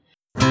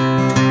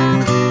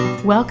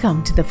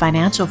Welcome to the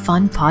Financial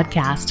Fun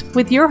Podcast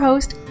with your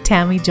host,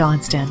 Tammy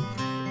Johnston.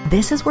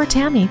 This is where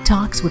Tammy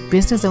talks with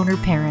business owner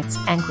parents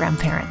and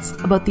grandparents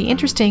about the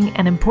interesting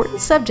and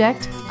important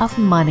subject of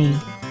money.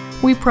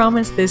 We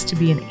promise this to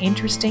be an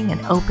interesting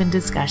and open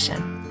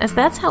discussion, as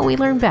that's how we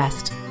learn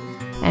best.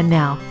 And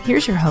now,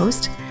 here's your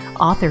host,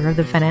 author of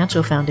the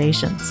Financial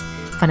Foundations.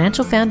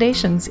 Financial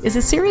Foundations is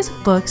a series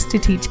of books to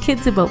teach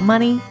kids about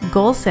money,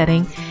 goal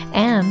setting,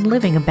 and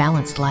living a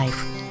balanced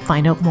life.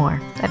 Find out more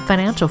at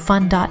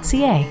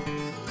financialfun.ca.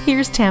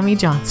 Here's Tammy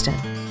Johnston.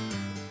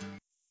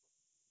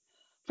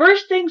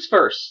 First things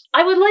first,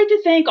 I would like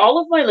to thank all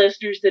of my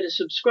listeners that have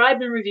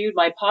subscribed and reviewed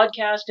my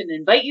podcast and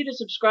invite you to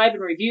subscribe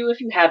and review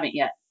if you haven't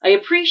yet. I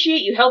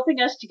appreciate you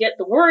helping us to get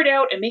the word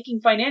out and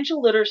making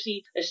financial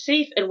literacy a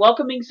safe and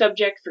welcoming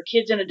subject for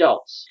kids and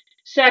adults.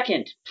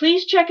 Second,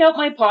 please check out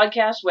my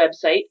podcast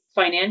website,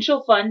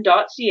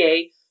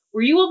 financialfun.ca,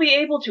 where you will be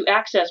able to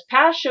access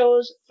past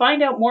shows,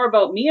 find out more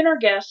about me and our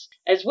guests,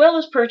 as well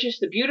as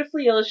purchase the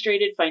beautifully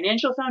illustrated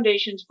Financial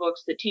Foundations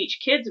books that teach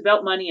kids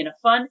about money in a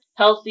fun,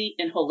 healthy,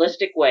 and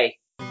holistic way.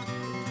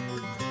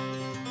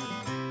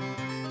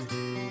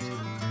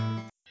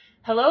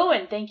 Hello,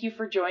 and thank you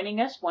for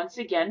joining us once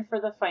again for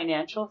the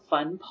Financial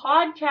Fun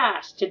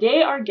Podcast.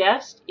 Today our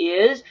guest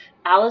is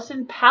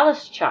Allyson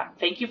Palaschuk.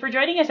 Thank you for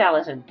joining us,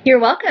 Allyson. You're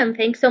welcome.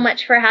 Thanks so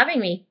much for having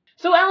me.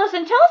 So,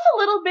 Allyson, tell us a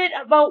little bit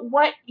about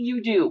what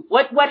you do.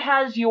 What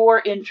has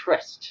your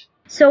interest?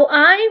 So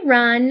I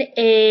run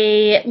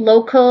a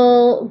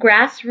local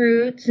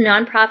grassroots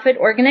nonprofit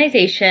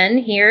organization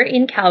here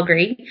in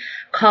Calgary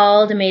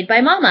called Made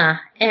by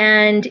Momma.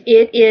 And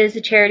it is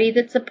a charity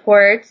that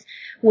supports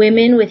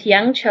women with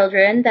young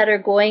children that are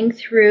going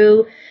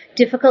through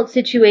difficult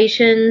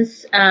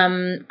situations,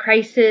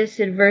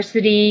 crisis,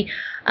 adversity,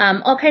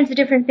 all kinds of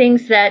different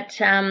things that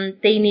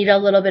they need a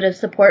little bit of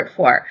support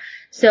for.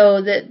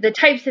 So the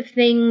types of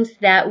things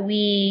that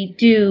we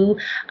do,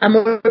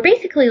 we're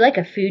basically like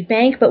a food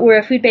bank, but we're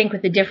a food bank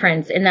with a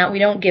difference in that we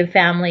don't give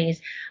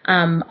families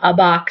a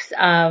box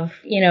of,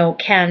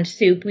 canned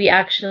soup. We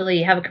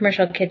actually have a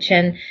commercial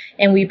kitchen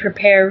and we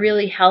prepare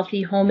really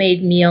healthy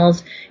homemade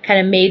meals, kind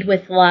of made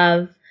with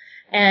love.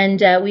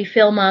 And we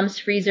fill moms'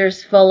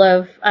 freezers full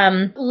of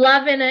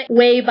love in a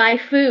way by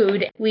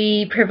food.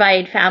 We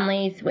provide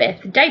families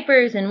with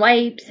diapers and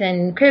wipes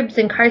and cribs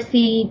and car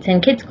seats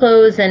and kids'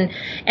 clothes and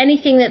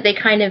anything that they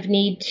kind of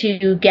need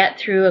to get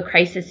through a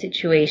crisis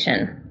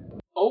situation.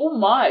 Oh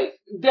my,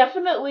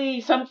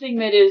 definitely something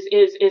that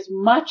is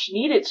much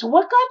needed. So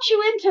what got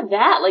you into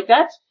that?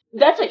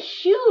 That's a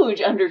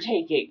huge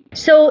undertaking.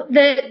 So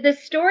the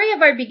story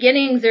of our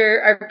beginnings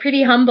are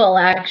pretty humble,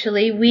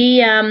 actually.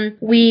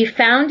 We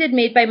founded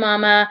Made by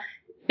Momma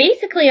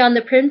basically on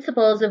the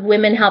principles of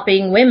women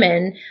helping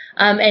women,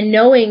 and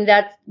knowing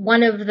that's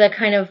one of the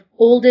kind of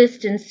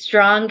oldest and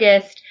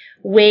strongest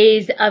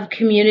ways of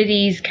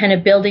communities kind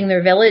of building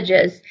their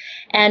villages.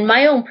 And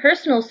my own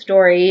personal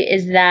story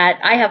is that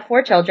I have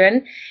 4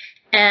 children,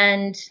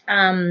 and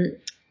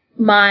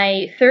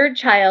my third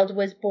child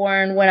was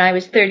born when I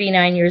was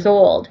 39 years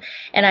old,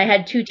 and I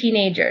had 2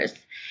 teenagers.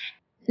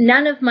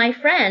 None of my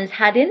friends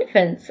had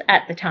infants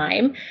at the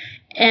time,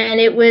 and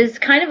it was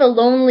kind of a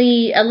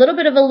little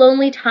bit of a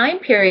lonely time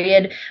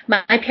period.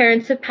 My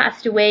parents have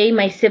passed away.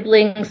 My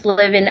siblings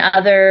live in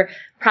other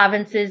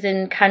provinces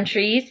and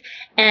countries,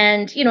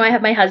 and, I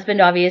have my husband,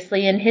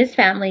 obviously, and his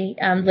family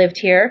lived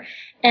here.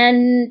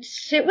 And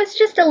it was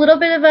just a little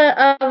bit of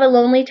a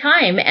lonely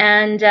time.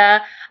 And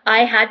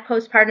I had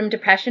postpartum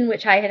depression,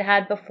 which I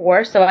had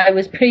before, so I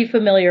was pretty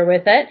familiar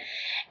with it.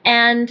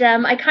 And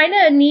I kind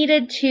of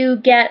needed to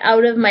get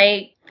out of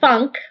my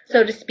funk,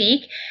 so to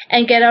speak,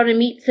 and get out and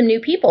meet some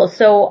new people.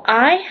 So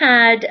I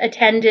had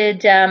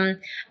attended a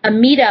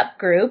meetup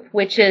group,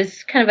 which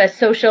is kind of a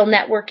social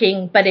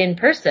networking, but in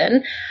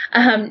person,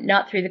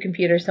 not through the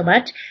computer so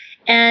much.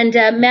 And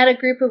met a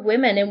group of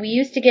women, and we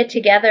used to get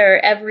together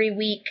every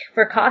week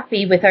for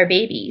coffee with our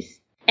babies.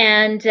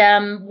 And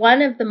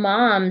one of the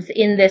moms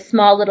in this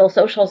small little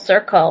social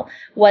circle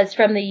was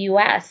from the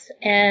U.S.,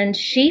 and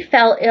she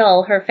fell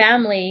ill. Her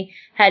family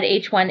had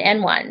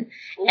H1N1,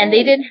 and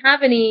they didn't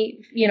have any,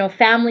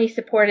 family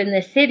support in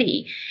the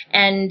city,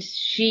 and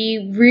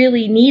she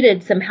really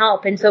needed some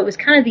help. And so it was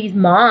kind of these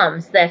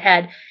moms that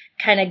had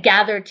kind of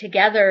gathered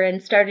together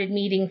and started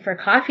meeting for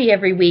coffee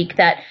every week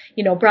that,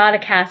 brought a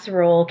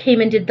casserole,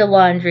 came and did the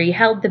laundry,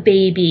 held the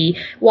baby,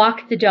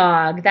 walked the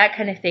dog, that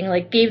kind of thing,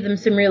 gave them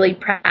some really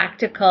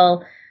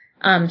practical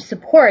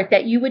support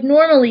that you would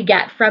normally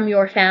get from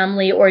your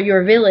family or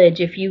your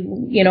village if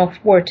you,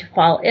 were to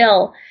fall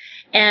ill.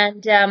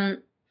 And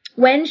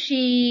when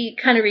she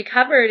kind of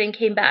recovered and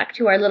came back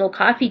to our little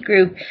coffee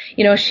group,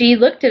 she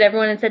looked at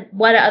everyone and said,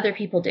 what do other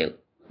people do?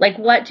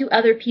 What do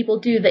other people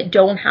do that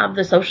don't have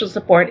the social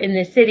support in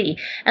this city?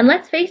 And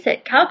let's face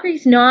it,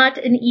 Calgary's not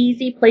an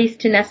easy place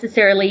to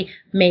necessarily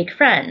make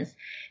friends.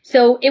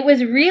 So it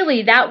was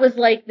really, that was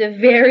the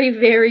very,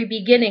 very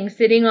beginning,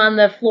 sitting on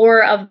the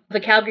floor of the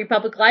Calgary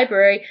Public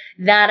Library,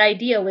 that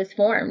idea was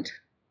formed.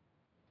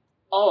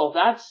 Oh,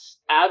 that's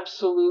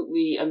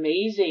absolutely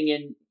amazing.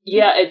 And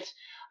yeah,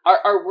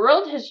 our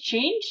world has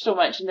changed so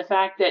much in the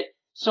fact that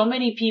so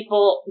many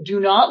people do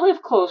not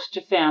live close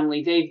to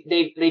family.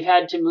 They've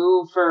had to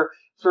move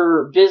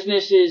for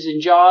businesses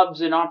and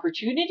jobs and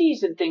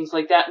opportunities and things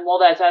like that. And while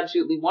that's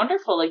absolutely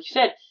wonderful, like you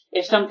said,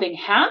 if something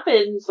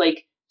happens,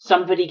 like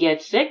somebody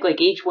gets sick, like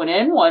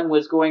H1N1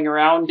 was going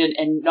around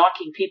and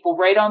knocking people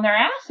right on their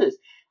asses,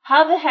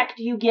 how the heck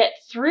do you get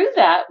through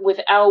that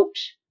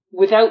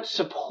without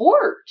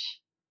support?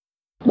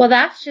 Well,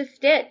 that's just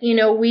it.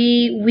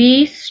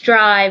 We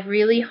strive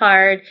really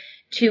hard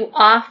to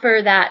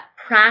offer that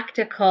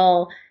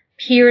practical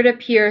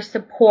peer-to-peer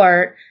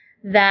support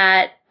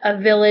that a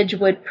village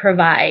would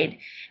provide.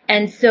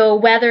 And so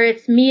whether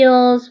it's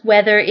meals,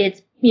 whether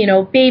it's,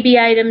 baby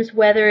items,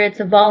 whether it's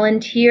a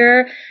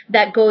volunteer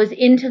that goes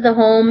into the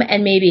home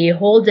and maybe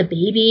holds a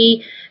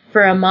baby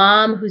for a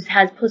mom who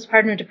has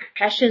postpartum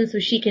depression so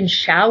she can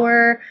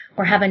shower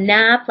or have a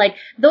nap, like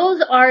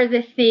those are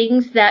the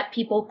things that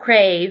people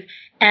crave.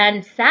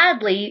 And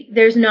sadly,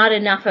 there's not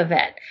enough of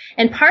it.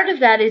 And part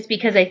of that is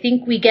because I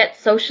think we get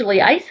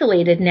socially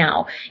isolated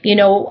now.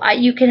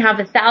 You can have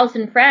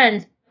 1,000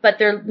 friends, but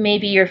they're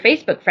maybe your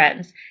Facebook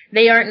friends.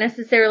 They aren't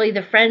necessarily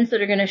the friends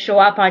that are going to show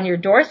up on your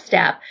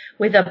doorstep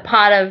with a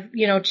pot of,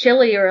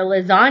 chili or a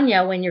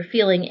lasagna when you're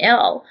feeling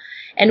ill.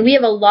 And we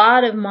have a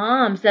lot of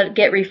moms that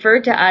get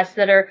referred to us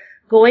that are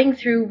going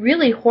through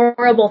really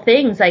horrible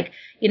things like,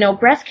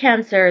 breast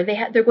cancer.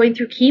 They're going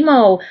through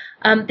chemo.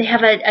 They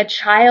have a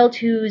child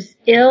who's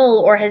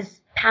ill or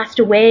has passed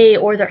away,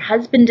 or their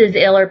husband is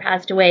ill or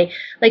passed away.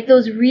 Like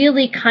those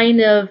really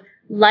kind of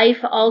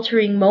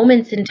life-altering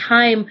moments in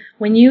time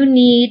when you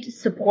need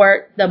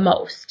support the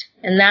most.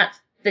 And that's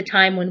the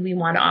time when we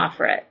want to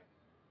offer it.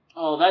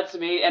 Oh, that's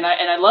amazing. And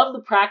I love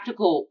the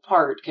practical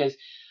part, because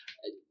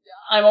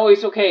I'm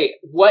always, okay,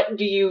 what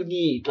do you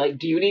need? Like,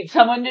 do you need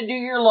someone to do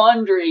your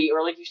laundry?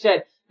 Or like you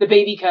said, the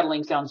baby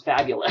cuddling sounds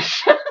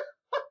fabulous.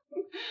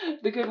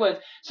 The good ones.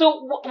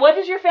 So what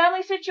is your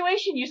family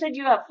situation? You said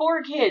you have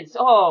 4 kids.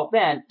 Oh,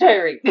 man,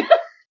 tiring.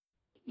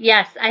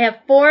 Yes, I have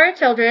 4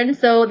 children.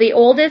 So the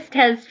oldest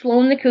has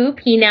flown the coop.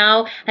 He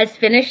now has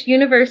finished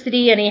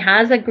university and he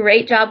has a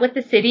great job with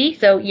the city.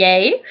 So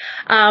yay.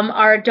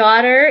 Our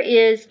daughter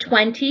is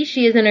 20.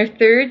 She is in her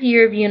 3rd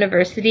year of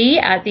university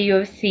at the U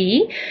of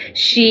C.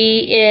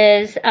 She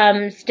is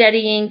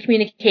studying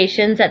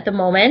communications at the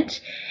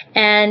moment.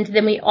 And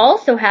then we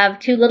also have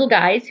 2 little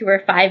guys who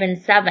are 5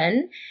 and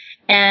 7.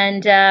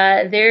 And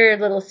they're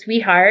little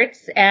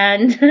sweethearts,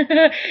 and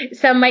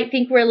some might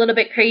think we're a little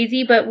bit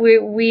crazy, but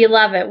we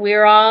love it.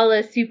 We're all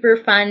a super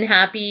fun,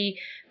 happy,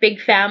 big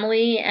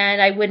family,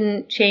 and I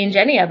wouldn't change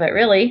any of it,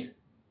 really.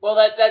 Well,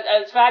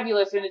 that's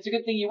fabulous, and it's a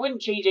good thing you wouldn't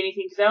change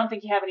anything, because I don't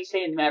think you have any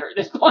say in the matter at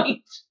this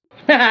point.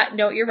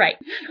 No, you're right.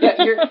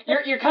 Yeah,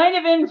 you're kind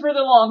of in for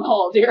the long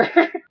haul, dear.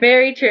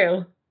 Very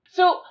true.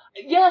 So,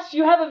 yes,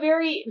 you have a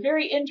very,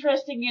 very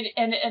interesting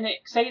and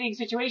exciting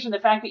situation. The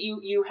fact that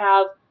you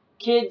have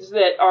kids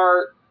that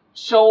are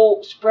so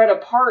spread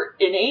apart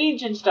in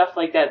age and stuff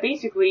like that.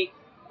 Basically,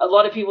 a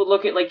lot of people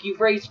look at like you've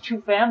raised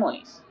 2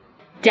 families.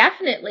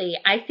 Definitely.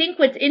 I think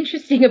what's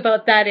interesting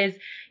about that is,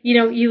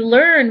 you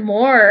learn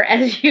more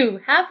as you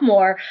have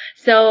more.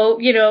 So,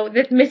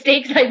 the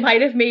mistakes I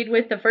might have made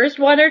with the first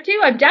 1 or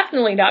 2, I'm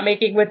definitely not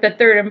making with the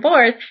 3rd and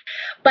 4th.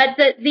 But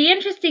the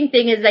interesting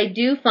thing is I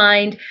do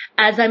find,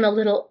 as I'm a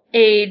little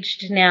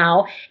aged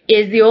now,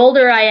 is the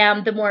older I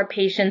am, the more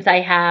patience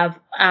I have.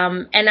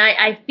 And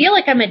I feel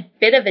like I'm a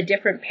bit of a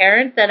different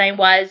parent than I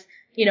was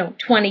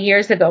 20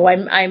 years ago.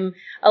 I'm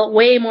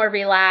way more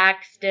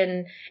relaxed,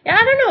 and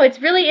I don't know. It's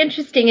really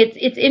interesting.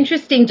 It's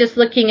interesting just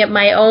looking at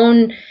my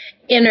own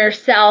inner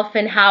self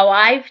and how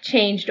I've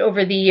changed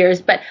over the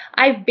years. But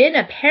I've been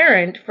a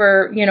parent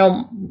for,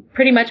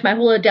 pretty much my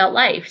whole adult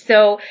life.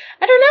 So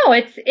I don't know.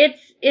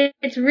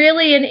 It's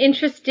really an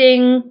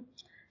interesting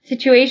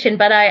situation,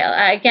 but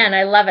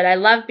I love it. I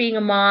love being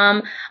a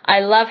mom.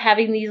 I love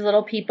having these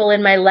little people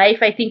in my life.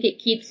 I think it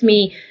keeps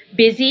me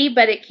busy,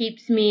 but it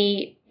keeps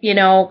me,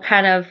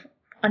 kind of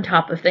on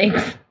top of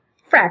things.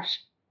 Fresh.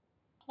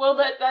 Well,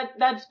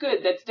 that's good.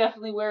 That's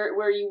definitely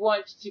where you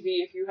want to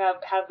be if you have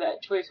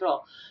that choice at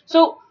all.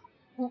 So,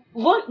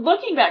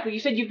 looking back, like you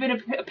said, you've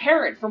been a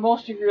parent for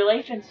most of your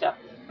life and stuff.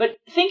 But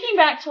thinking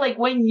back to like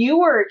when you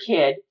were a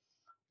kid,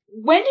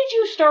 when did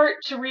you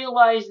start to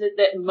realize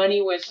that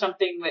money was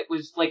something that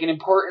was like an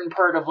important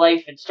part of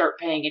life and start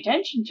paying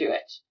attention to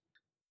it?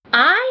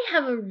 I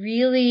have a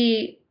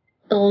really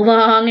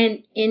long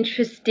and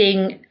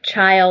interesting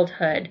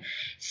childhood.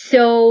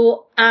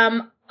 So,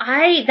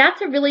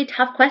 that's a really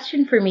tough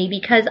question for me,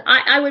 because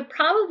I would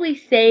probably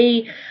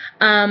say,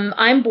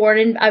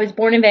 I was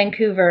born in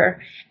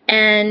Vancouver,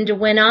 and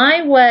when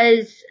I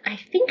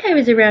think I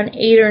was around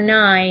 8 or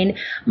 9,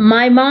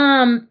 my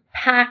mom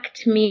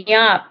packed me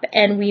up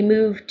and we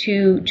moved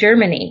to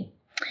Germany.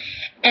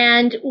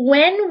 And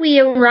when we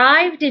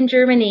arrived in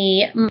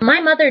Germany,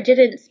 my mother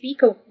didn't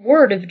speak a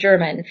word of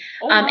German,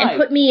 and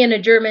put me in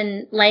a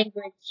German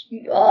language.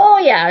 Oh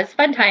yeah, it's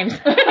fun times.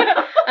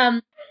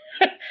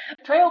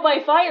 Trial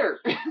by fire.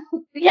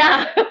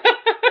 Yeah.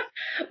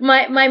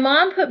 my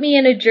mom put me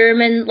in a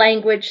German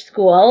language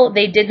school.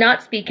 They did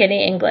not speak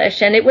any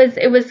English, and it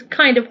was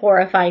kind of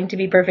horrifying, to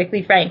be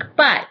perfectly frank.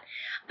 But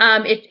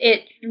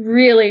it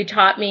really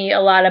taught me a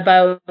lot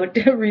about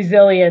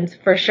resilience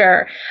for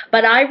sure.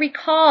 But I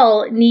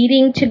recall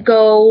needing to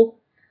go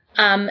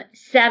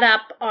set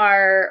up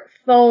our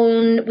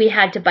phone. We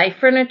had to buy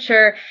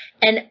furniture,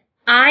 and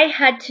I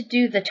had to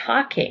do the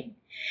talking.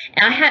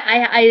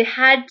 I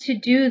had to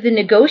do the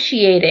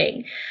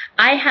negotiating.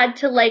 I had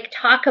to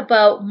talk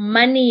about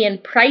money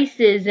and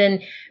prices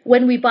and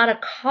when we bought a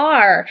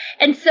car.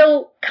 And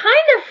so kind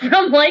of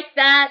from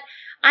that,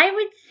 I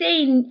would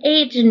say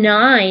age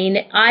 9,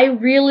 I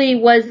really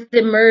was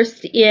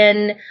immersed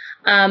in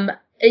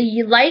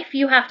life.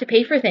 You have to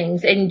pay for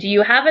things, and do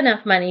you have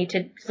enough money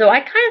to? So I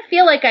kind of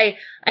feel like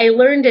I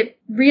learned it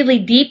really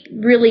deep,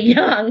 really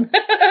young.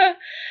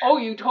 Oh,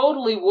 you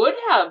totally would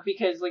have,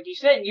 because like you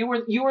said, you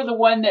were the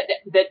one that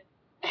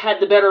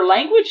had the better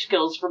language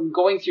skills from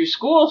going through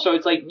school. So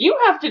it's like you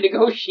have to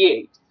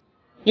negotiate.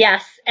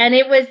 Yes, and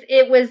it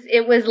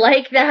was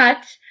like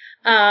that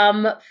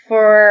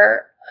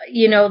for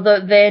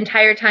the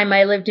entire time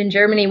I lived in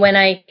Germany. When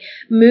I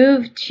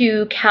moved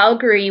to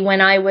Calgary when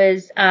I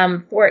was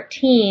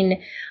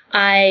 14,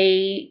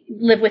 I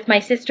lived with my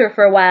sister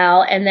for a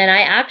while, and then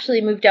I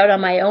actually moved out on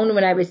my own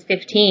when I was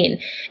 15.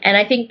 And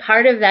I think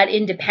part of that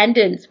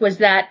independence was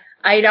that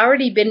I'd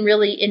already been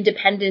really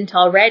independent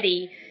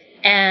already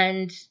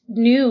and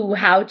knew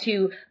how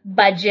to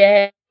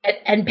budget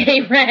and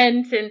pay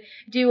rent and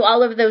do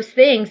all of those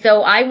things.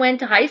 So I went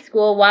to high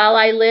school while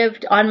I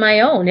lived on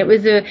my own. It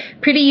was a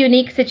pretty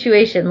unique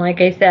situation,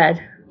 like I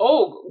said.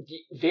 Oh,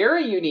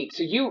 very unique.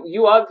 So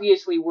you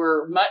obviously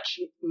were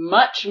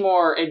much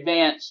more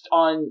advanced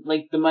on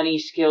the money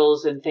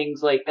skills and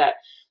things like that.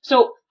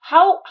 So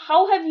how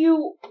have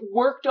you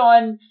worked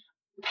on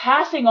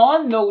passing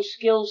on those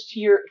skills to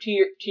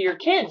your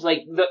kids,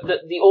 like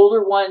the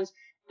older ones?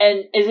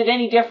 And is it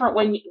any different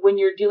when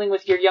you're dealing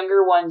with your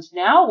younger ones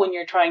now when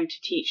you're trying to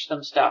teach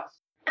them stuff?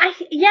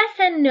 Yes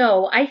and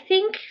no. I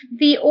think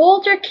the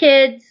older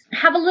kids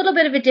have a little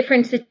bit of a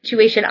different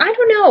situation. I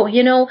don't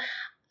know,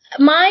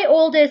 my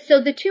oldest,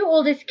 so the 2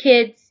 oldest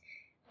kids,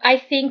 I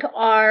think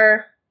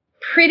are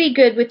pretty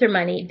good with their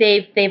money.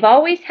 They've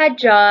always had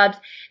jobs.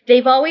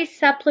 They've always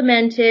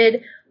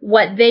supplemented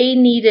what they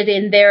needed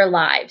in their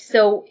lives.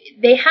 So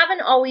they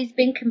haven't always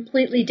been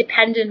completely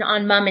dependent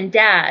on mom and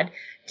dad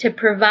to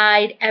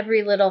provide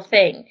every little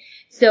thing.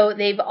 So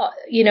they've,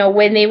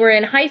 when they were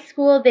in high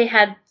school, they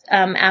had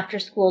after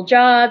school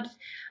jobs.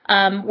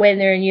 When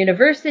they're in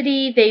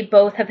university, they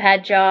both have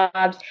had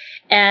jobs.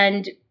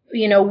 And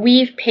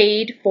we've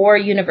paid for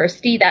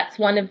university. That's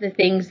one of the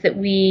things that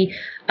we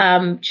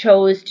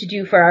chose to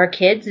do for our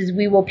kids is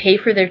we will pay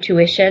for their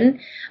tuition.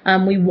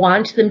 We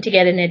want them to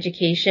get an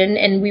education,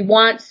 and we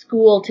want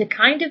school to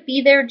kind of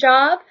be their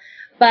job,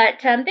 but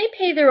they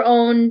pay their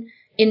own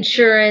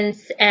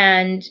insurance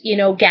and,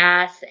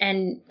 gas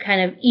and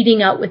kind of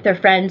eating out with their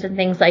friends and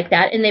things like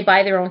that. And they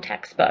buy their own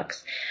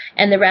textbooks,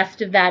 and the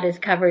rest of that is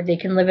covered. They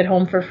can live at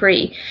home for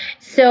free.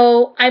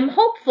 So I'm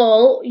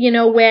hopeful,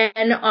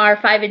 when our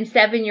 5 and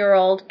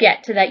 7-year-old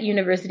get to that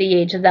university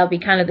age, that that'll be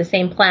kind of the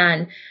same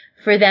plan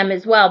for them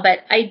as well. But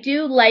I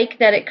do like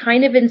that it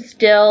kind of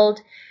instilled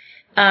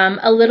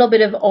a little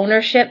bit of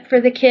ownership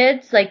for the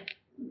kids.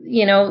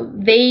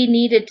 They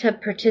needed to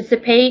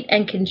participate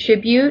and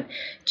contribute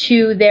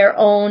to their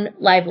own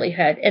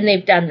livelihood, and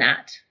they've done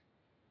that.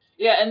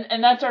 Yeah,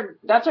 and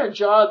that's our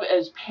job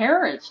as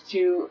parents,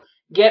 to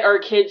get our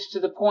kids to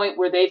the point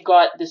where they've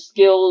got the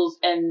skills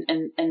and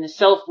the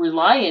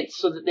self-reliance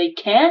so that they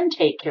can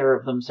take care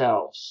of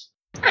themselves.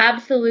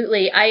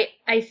 Absolutely.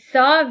 I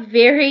saw a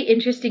very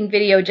interesting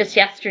video just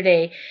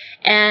yesterday,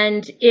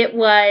 and it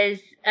was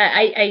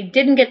I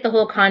didn't get the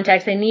whole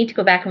context. I need to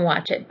go back and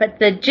watch it. But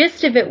the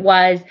gist of it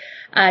was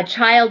a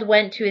child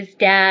went to his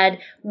dad,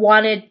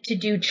 wanted to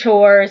do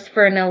chores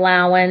for an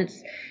allowance,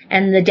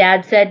 and the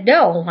dad said,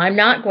 no, I'm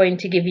not going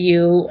to give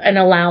you an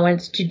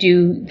allowance to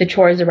do the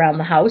chores around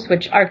the house,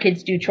 which our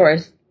kids do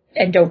chores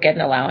and don't get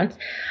an allowance.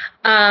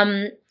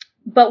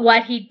 But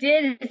what he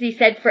did is he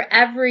said, for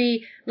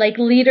every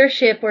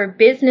leadership or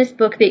business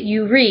book that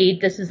you read,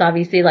 this is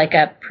obviously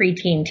a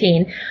preteen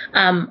teen,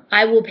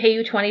 I will pay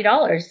you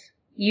 $20.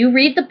 You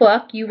read the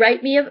book, you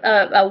write me a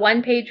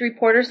 1-page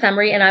report or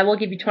summary, and I will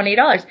give you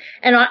 $20.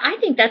 And I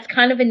think that's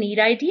kind of a neat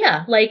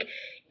idea.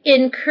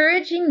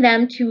 Encouraging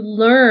them to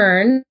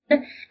learn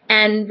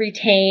and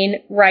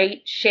retain,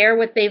 write, share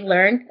what they've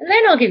learned, and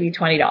then I'll give you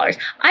 $20.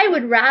 I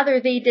would rather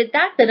they did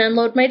that than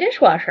unload my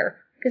dishwasher,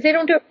 because they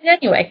don't do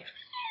it anyway.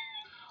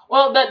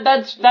 Well,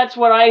 that's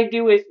what I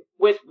do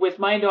with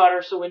my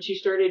daughter. So when she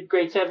started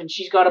grade 7,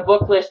 she's got a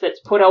book list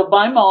that's put out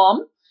by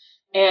mom,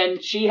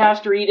 and she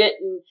has to read it,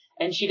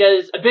 and she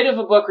does a bit of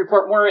a book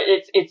report. More,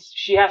 it's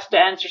she has to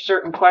answer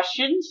certain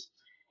questions,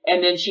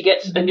 and then she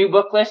gets a new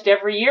book list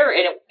every year,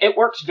 and it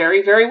works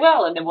very, very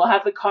well. And then we'll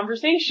have the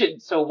conversation.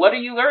 So what are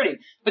you learning?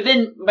 But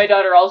then my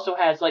daughter also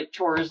has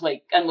chores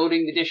like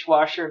unloading the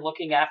dishwasher and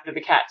looking after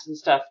the cats and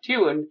stuff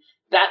too, and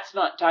that's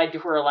not tied to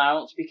her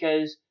allowance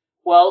because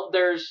well,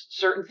 there's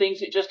certain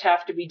things that just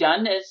have to be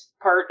done as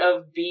part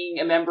of being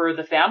a member of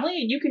the family,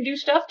 and you can do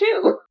stuff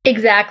too.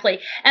 Exactly.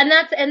 And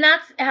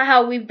that's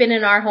how we've been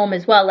in our home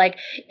as well. Like,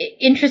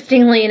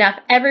 interestingly enough,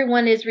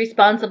 everyone is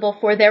responsible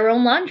for their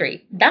own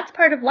laundry. That's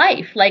part of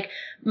life. Like,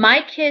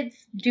 my kids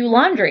do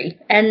laundry,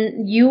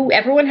 and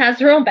everyone has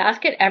their own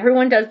basket.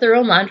 Everyone does their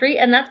own laundry,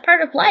 and that's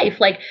part of life.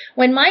 Like,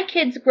 when my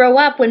kids grow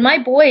up, when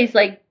my boys,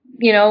 like,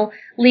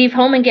 leave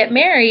home and get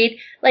married,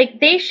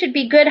 like, they should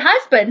be good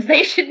husbands.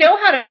 They should know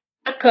how to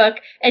cook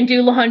and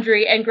do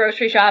laundry and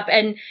grocery shop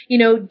and,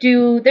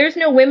 there's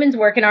no women's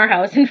work in our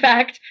house. In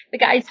fact, the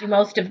guys do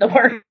most of the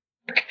work.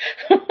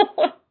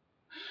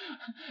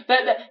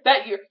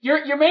 that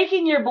you're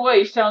making your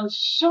boys sound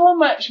so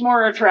much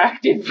more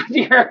attractive with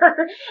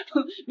your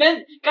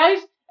men. Guys,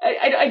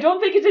 I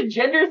don't think it's a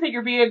gender thing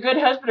or being a good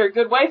husband or a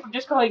good wife. I'm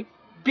just calling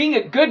being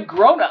a good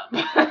grown-up.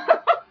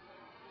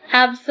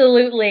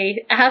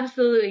 Absolutely.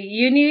 Absolutely.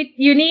 You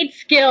need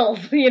skills.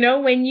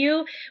 When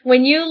you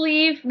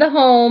leave the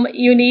home,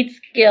 you need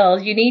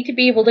skills. You need to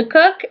be able to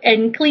cook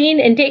and clean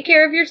and take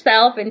care of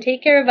yourself and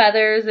take care of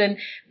others and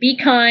be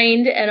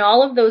kind and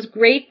all of those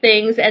great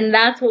things. And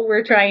that's what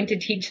we're trying to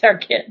teach our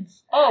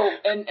kids. Oh,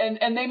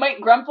 and they might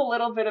grump a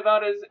little bit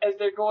about as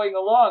they're going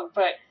along,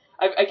 but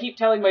I keep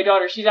telling my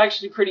daughter, she's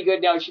actually pretty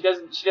good now. She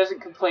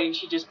doesn't complain.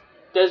 She just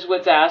does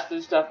what's asked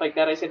and stuff like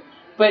that. I said,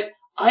 but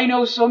I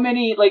know so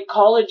many like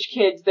college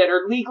kids that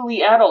are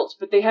legally adults,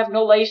 but they have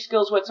no life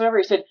skills whatsoever.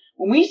 I said,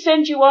 when we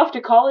send you off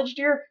to college,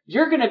 dear,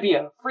 you're going to be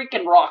a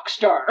freaking rock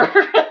star.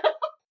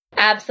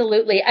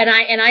 Absolutely. And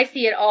I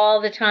see it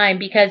all the time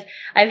because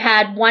I've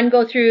had one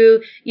go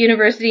through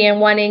university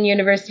and one in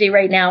university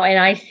right now. And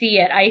I see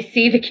it. I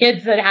see the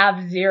kids that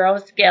have zero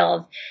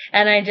skills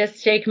and I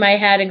just shake my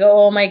head and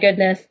go, oh my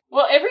goodness.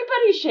 Well,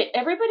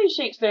 everybody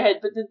shakes their head.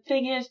 But the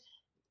thing is,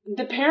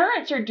 the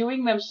parents are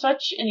doing them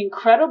such an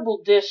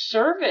incredible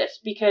disservice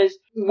because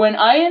when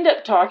I end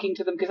up talking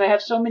to them, because I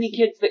have so many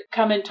kids that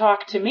come and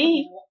talk to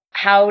me.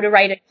 How to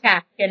write a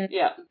check. And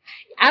yeah.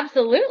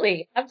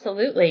 Absolutely.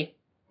 Absolutely.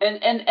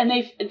 And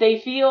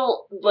they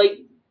feel like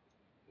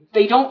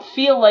they don't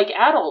feel like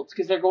adults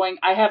because they're going,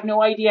 I have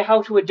no idea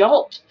how to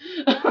adult.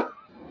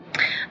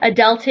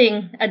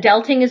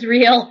 Adulting is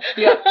real.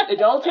 Yeah,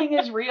 adulting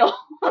is real.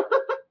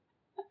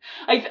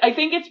 I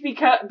think it's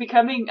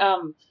becoming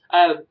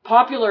a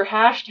popular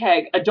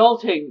hashtag,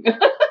 adulting.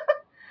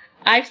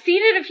 I've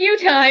seen it a few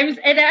times,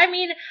 and I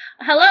mean,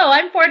 hello,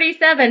 I'm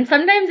 47.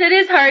 Sometimes it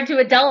is hard to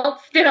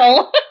adult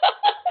still.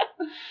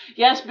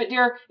 Yes, but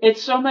dear,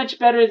 it's so much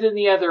better than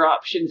the other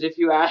options, if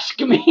you ask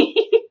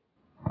me.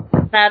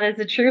 That is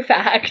a true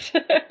fact.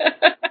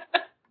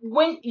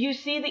 When you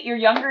see that your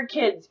younger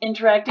kids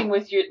interacting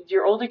with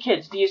your older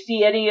kids, do you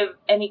see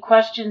any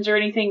questions or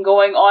anything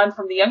going on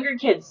from the younger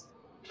kids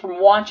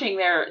from watching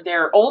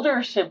their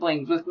older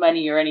siblings with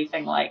money or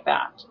anything like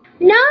that?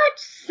 Not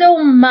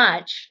so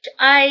much.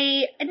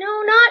 I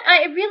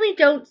really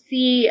don't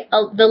see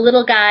the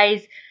little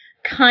guys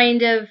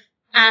kind of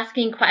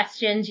asking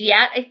questions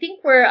yet. I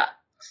think we're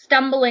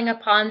stumbling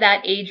upon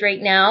that age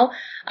right now.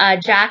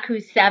 Jack,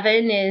 who's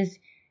 7, is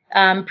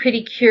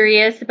pretty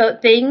curious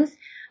about things.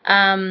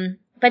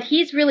 But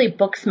he's really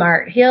book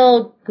smart.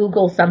 He'll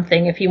Google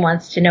something if he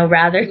wants to know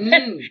rather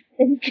than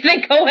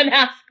go and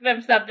ask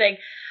them something.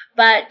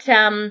 But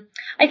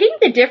I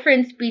think the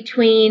difference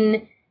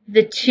between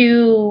the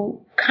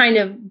two kind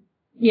of,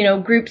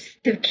 groups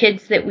of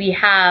kids that we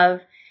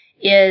have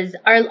is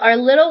our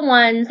little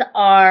ones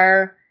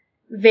are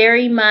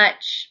very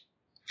much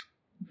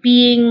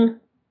being,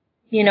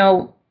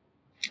 they're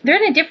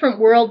in a different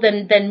world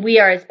than we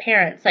are as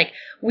parents. Like,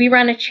 we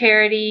run a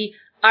charity.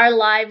 Our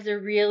lives are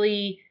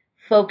really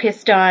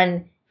focused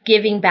on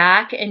giving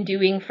back and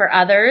doing for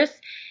others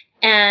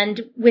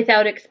and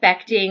without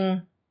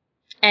expecting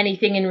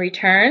anything in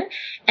return.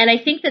 And I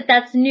think that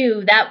that's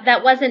new.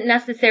 That wasn't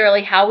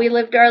necessarily how we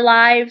lived our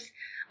lives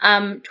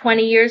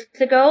 20 years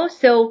ago.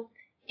 So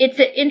it's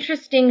an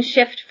interesting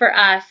shift for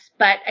us,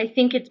 but I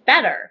think it's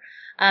better.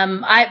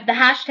 The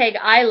hashtag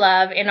I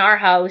love in our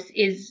house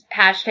is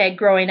hashtag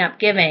growing up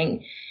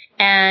giving.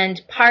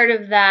 And part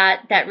of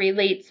that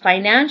relates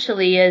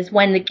financially is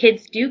when the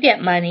kids do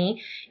get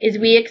money is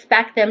we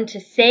expect them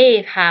to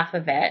save half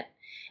of it.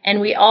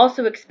 And we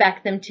also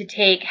expect them to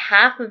take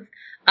half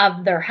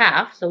of their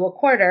half, so a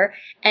quarter,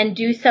 and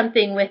do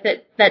something with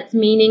it that's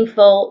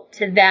meaningful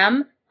to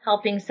them,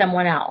 helping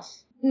someone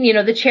else.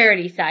 The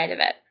charity side of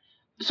it.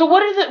 So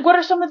what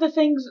are some of the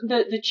things,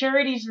 the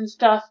charities and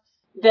stuff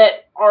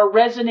that are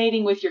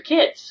resonating with your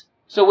kids?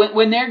 So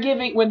when they're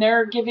giving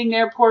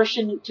their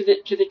portion to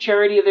the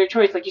charity of their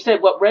choice, like you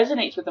said, what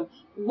resonates with them?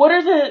 What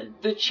are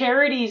the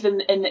charities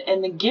and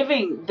the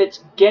giving that's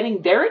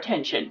getting their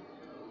attention?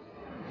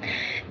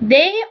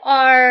 They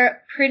are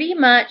pretty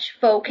much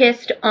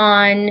focused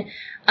on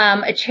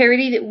a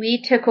charity that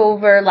we took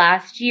over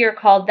last year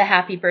called the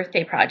Happy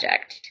Birthday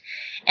Project.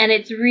 And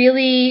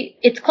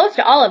it's close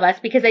to all of us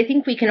because I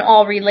think we can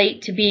all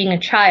relate to being a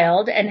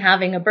child and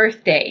having a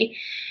birthday.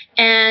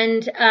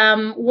 And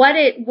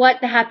what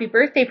the Happy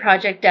Birthday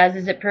Project does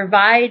is it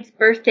provides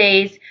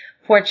birthdays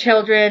for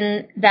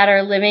children that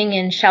are living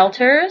in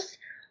shelters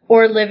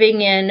or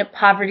living in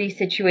poverty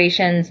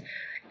situations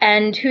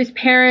and whose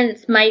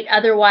parents might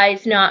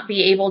otherwise not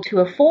be able to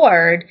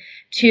afford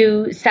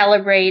to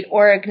celebrate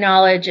or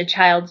acknowledge a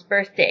child's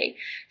birthday.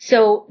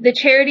 So the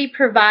charity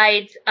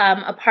provides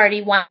a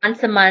party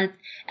once a month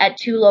at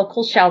 2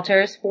 local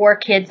shelters for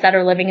kids that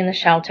are living in the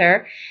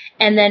shelter,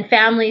 and then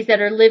families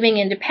that are living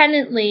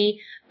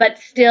independently but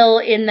still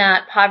in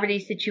that poverty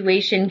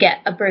situation get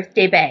a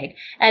birthday bag.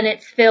 And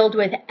it's filled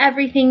with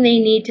everything they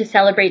need to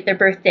celebrate their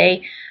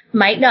birthday.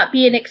 Might not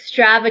be an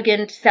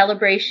extravagant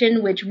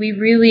celebration, which we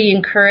really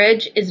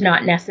encourage is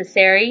not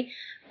necessary,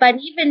 but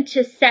even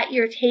to set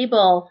your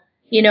table,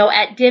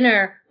 at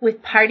dinner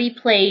with party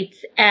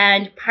plates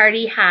and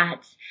party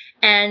hats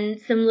and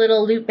some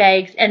little loot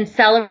bags and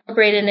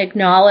celebrate and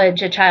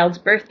acknowledge a child's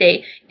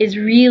birthday is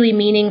really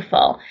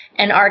meaningful.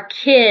 And our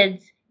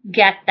kids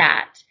get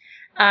that.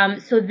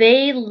 So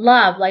they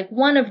love,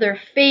 one of their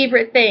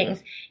favorite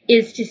things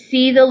is to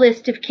see the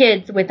list of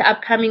kids with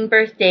upcoming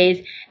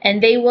birthdays,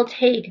 and they will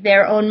take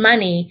their own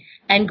money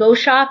and go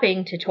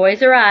shopping to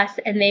Toys R Us,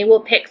 and they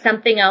will pick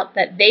something out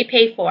that they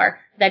pay for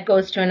that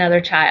goes to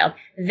another child.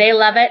 They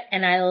love it,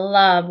 and I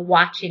love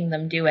watching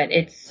them do it.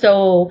 It's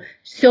so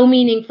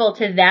meaningful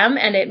to them,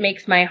 and it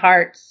makes my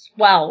heart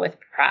swell with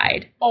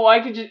pride. Oh,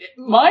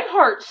 my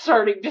heart's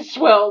starting to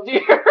swell,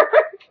 dear.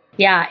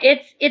 Yeah,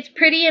 it's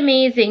pretty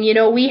amazing.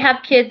 We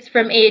have kids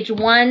from age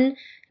 1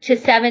 to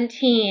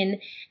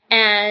 17,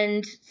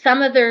 and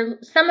some of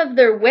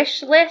their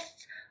wish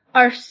lists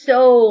are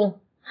so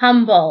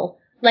humble.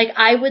 Like,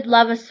 I would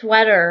love a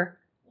sweater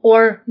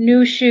or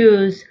new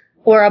shoes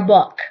or a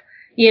book.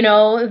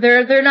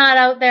 They're not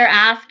out there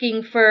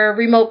asking for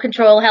remote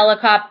control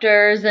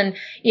helicopters, and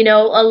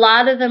a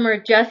lot of them are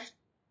just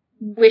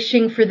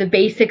wishing for the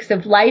basics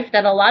of life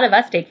that a lot of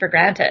us take for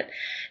granted.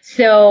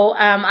 So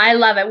I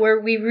love it.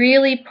 We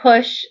really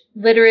push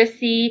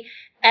literacy.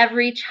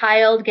 Every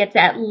child gets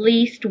at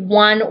least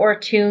 1 or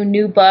 2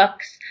 new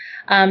books.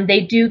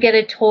 They do get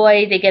a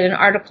toy. They get an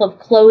article of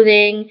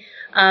clothing.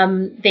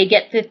 They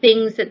get the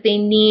things that they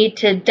need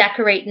to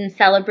decorate and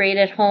celebrate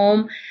at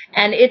home.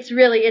 And it's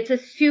a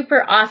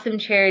super awesome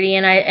charity.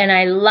 And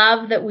I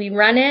love that we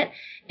run it.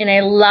 And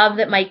I love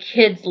that my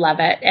kids love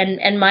it.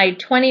 And my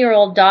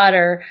 20-year-old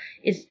daughter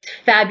is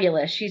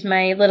fabulous. She's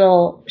my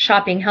little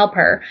shopping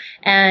helper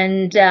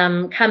and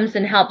comes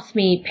and helps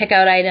me pick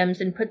out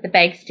items and put the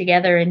bags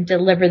together and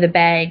deliver the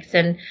bags.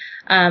 And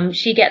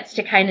she gets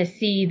to kind of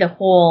see the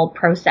whole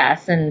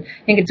process. And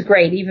I think it's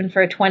great, even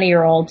for a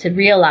 20-year-old, to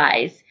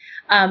realize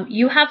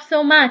you have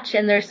so much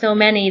and there's so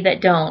many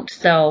that don't.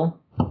 So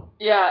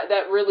yeah,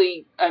 that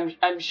really,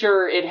 I'm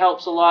sure it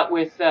helps a lot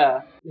with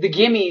the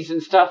gimmies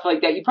and stuff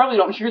like that. You probably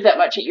don't hear that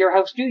much at your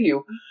house, do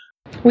you?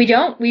 We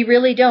don't. We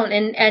really don't.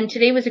 And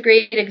today was a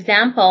great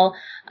example.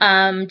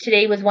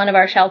 Today was one of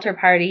our shelter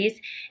parties,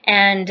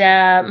 and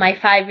my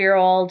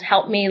 5-year-old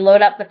helped me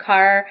load up the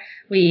car.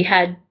 We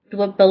had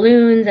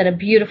balloons and a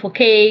beautiful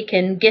cake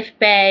and gift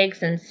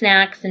bags and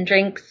snacks and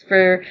drinks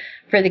for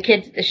the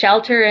kids at the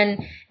shelter.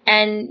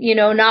 And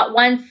not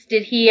once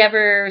did he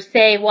ever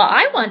say, well,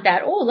 I want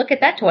that. Oh, look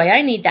at that toy.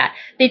 I need that.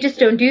 They just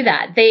don't do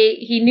that.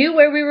 He knew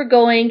where we were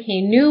going.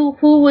 He knew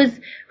who was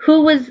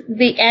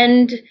the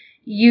end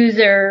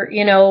user,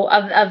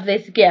 of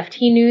this gift.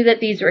 He knew that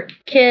these were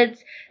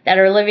kids that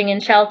are living in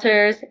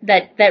shelters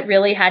that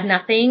really had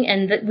nothing,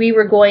 and that we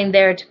were going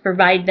there to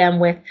provide them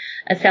with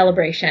a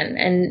celebration.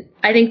 And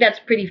I think that's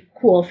pretty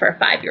cool for a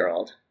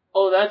 5-year-old.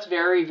 Oh, that's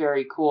very,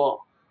 very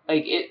cool.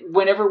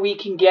 Whenever we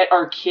can get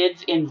our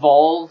kids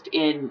involved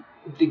in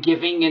the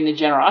giving and the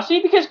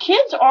generosity, because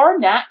kids are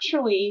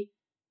naturally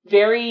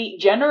very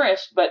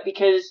generous, but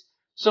because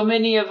so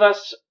many of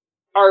us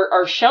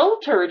are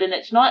sheltered, and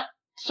it's not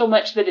so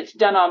much that it's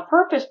done on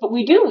purpose, but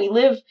we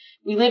live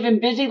in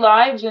busy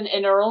lives and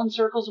in our own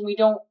circles, and we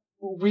don't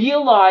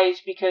realize,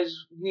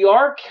 because we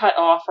are cut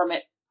off from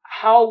it,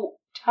 how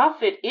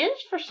tough it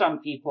is for some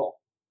people.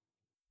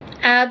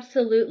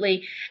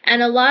 Absolutely.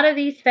 And a lot of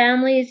these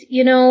families,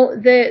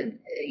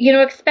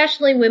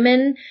 especially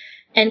women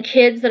and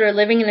kids that are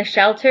living in a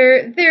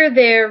shelter, they're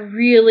there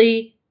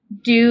really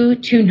due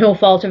to no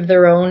fault of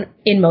their own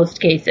in most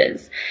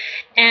cases.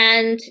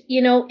 And,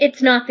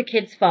 it's not the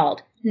kids'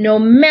 fault. No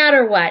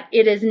matter what,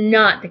 it is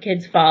not the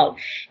kids' fault.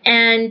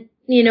 And,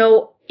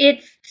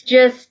 it's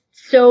just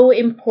so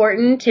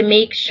important to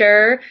make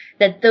sure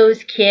that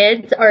those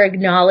kids are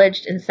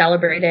acknowledged and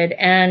celebrated.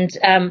 And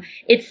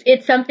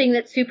it's something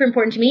that's super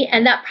important to me.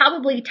 And that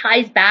probably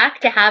ties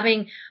back to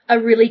having a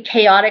really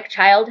chaotic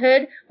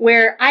childhood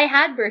where I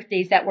had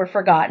birthdays that were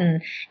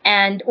forgotten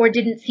or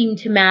didn't seem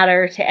to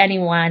matter to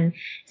anyone.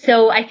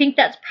 So I think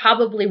that's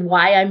probably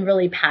why I'm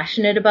really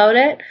passionate about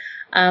it.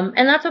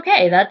 And that's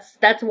okay.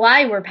 That's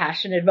why we're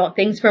passionate about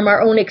things from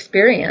our own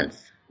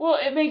experience. Well,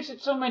 it makes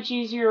it so much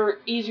easier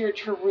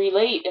to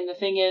relate. And the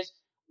thing is,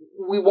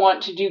 we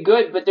want to do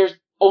good, but there's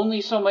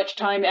only so much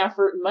time,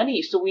 effort, and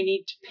money. So we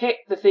need to pick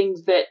the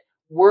things that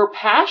we're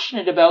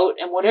passionate about,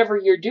 and whatever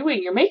you're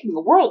doing, you're making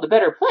the world a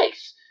better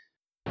place.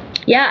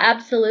 Yeah,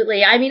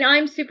 absolutely. I mean,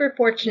 I'm super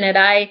fortunate.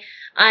 I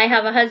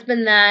have a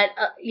husband that,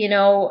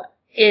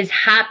 is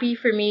happy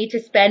for me to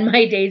spend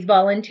my days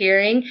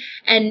volunteering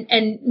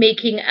and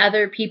making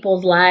other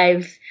people's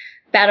lives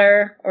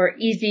better or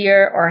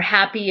easier or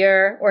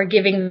happier or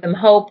giving them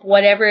hope,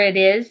 whatever it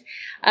is.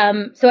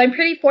 So I'm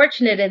pretty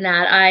fortunate in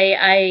that.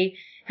 I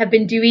have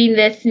been doing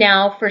this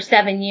now for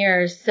 7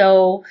 years.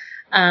 So,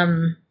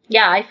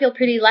 I feel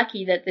pretty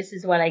lucky that this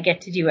is what I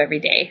get to do every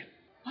day.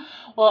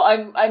 Well,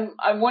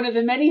 I'm one of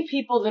the many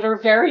people that are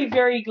very,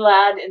 very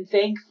glad and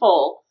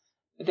thankful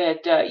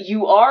that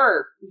you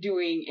are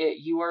doing it.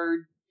 You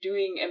are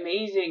doing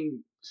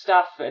amazing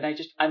stuff, and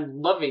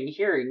I'm loving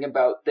hearing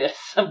about this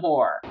some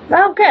more.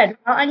 Oh, good.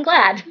 Well, I'm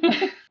glad.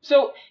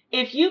 So,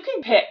 if you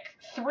can pick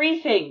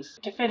 3 things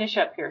to finish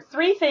up here,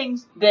 3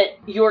 things that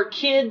your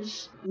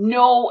kids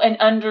know and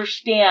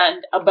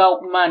understand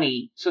about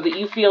money so that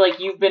you feel like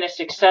you've been a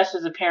success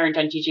as a parent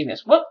on teaching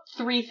this, what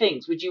 3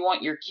 things would you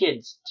want your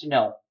kids to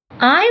know?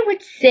 I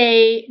would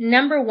say,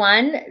 number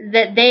 1,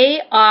 that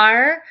they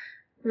are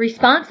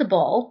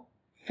responsible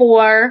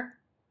for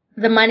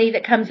the money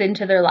that comes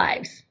into their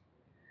lives.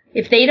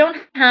 If they don't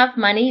have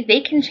money,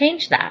 they can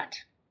change that.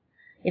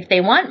 If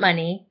they want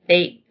money,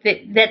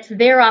 that's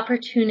their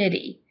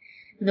opportunity.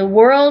 The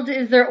world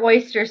is their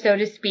oyster, so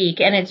to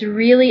speak, and it's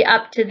really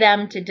up to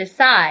them to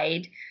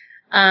decide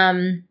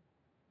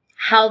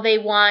how they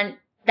want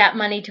that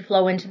money to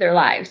flow into their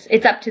lives.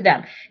 It's up to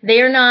them.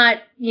 They are not,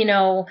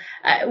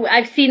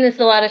 I've seen this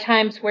a lot of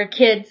times where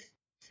kids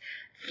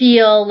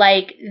feel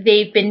like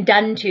they've been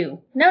done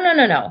to.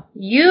 No.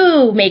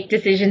 You make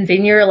decisions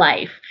in your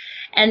life.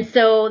 And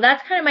so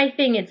that's kind of my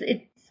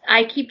thing.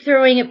 I keep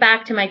throwing it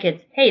back to my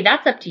kids. Hey,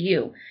 that's up to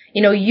you.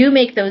 You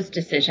make those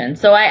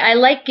decisions. So I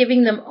like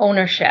giving them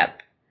ownership.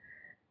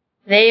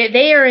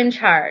 They are in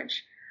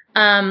charge.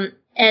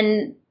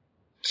 And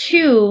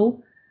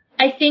 2,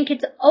 I think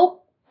it's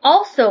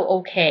also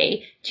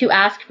okay to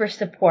ask for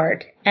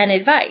support and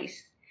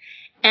advice.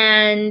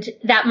 And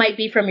that might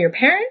be from your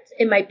parents.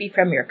 It might be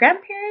from your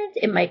grandparents.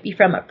 It might be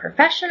from a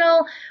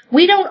professional.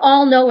 We don't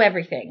all know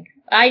everything.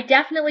 I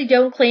definitely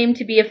don't claim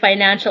to be a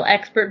financial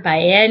expert by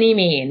any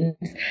means.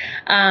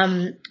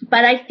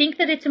 But I think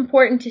that it's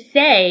important to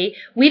say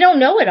we don't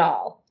know it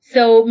all.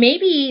 So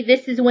maybe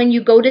this is when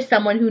you go to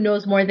someone who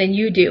knows more than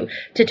you do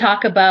to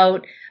talk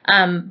about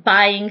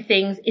buying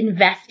things,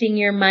 investing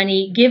your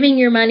money, giving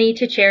your money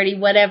to charity,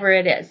 whatever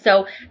it is.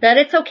 So that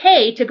it's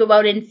okay to go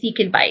out and seek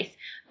advice.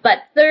 But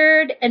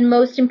 3rd, and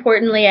most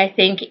importantly, I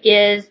think,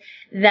 is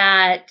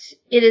that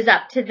it is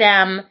up to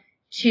them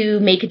to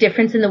make a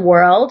difference in the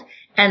world,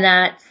 and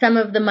that some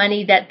of the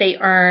money that they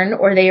earn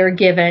or they are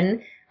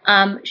given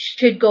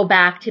should go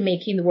back to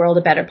making the world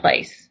a better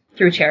place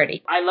through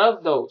charity. I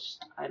love those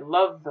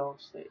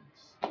things.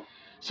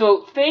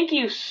 So thank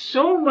you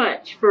so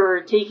much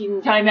for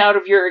taking time out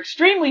of your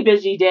extremely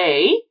busy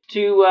day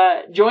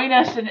to join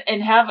us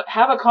and have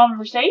a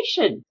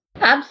conversation.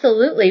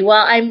 Absolutely.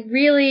 Well, I'm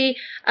really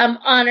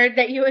honored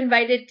that you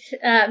invited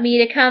me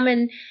to come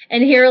and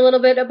hear a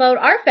little bit about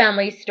our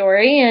family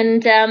story,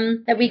 and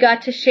that we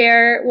got to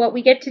share what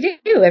we get to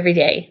do every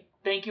day.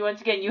 Thank you once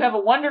again. You have a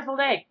wonderful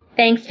day.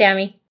 Thanks,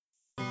 Tammy.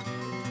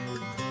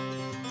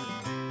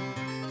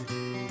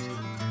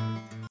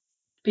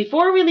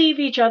 Before we leave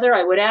each other,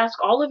 I would ask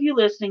all of you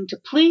listening to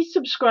please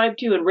subscribe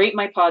to and rate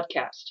my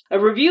podcast. A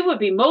review would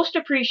be most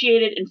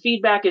appreciated, and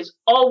feedback is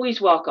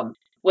always welcome.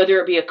 Whether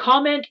it be a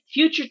comment,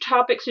 future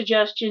topic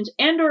suggestions,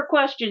 and/or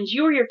questions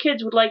you or your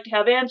kids would like to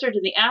have answered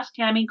in the Ask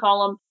Tammy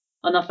column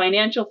on the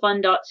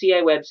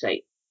financialfund.ca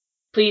website.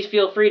 Please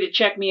feel free to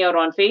check me out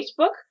on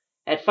Facebook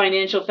at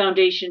Financial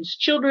Foundation's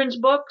Children's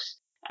Books,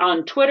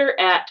 on Twitter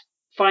at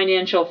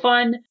Financial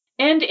Fun,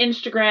 and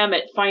Instagram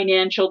at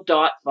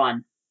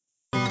financial.fun.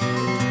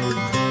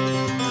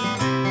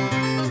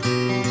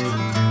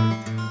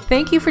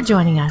 Thank you for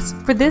joining us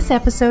for this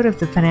episode of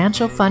the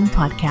Financial Fun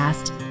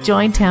Podcast.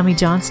 Join Tammy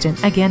Johnston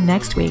again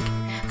next week.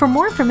 For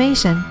more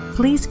information,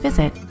 please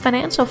visit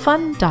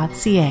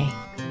financialfun.ca.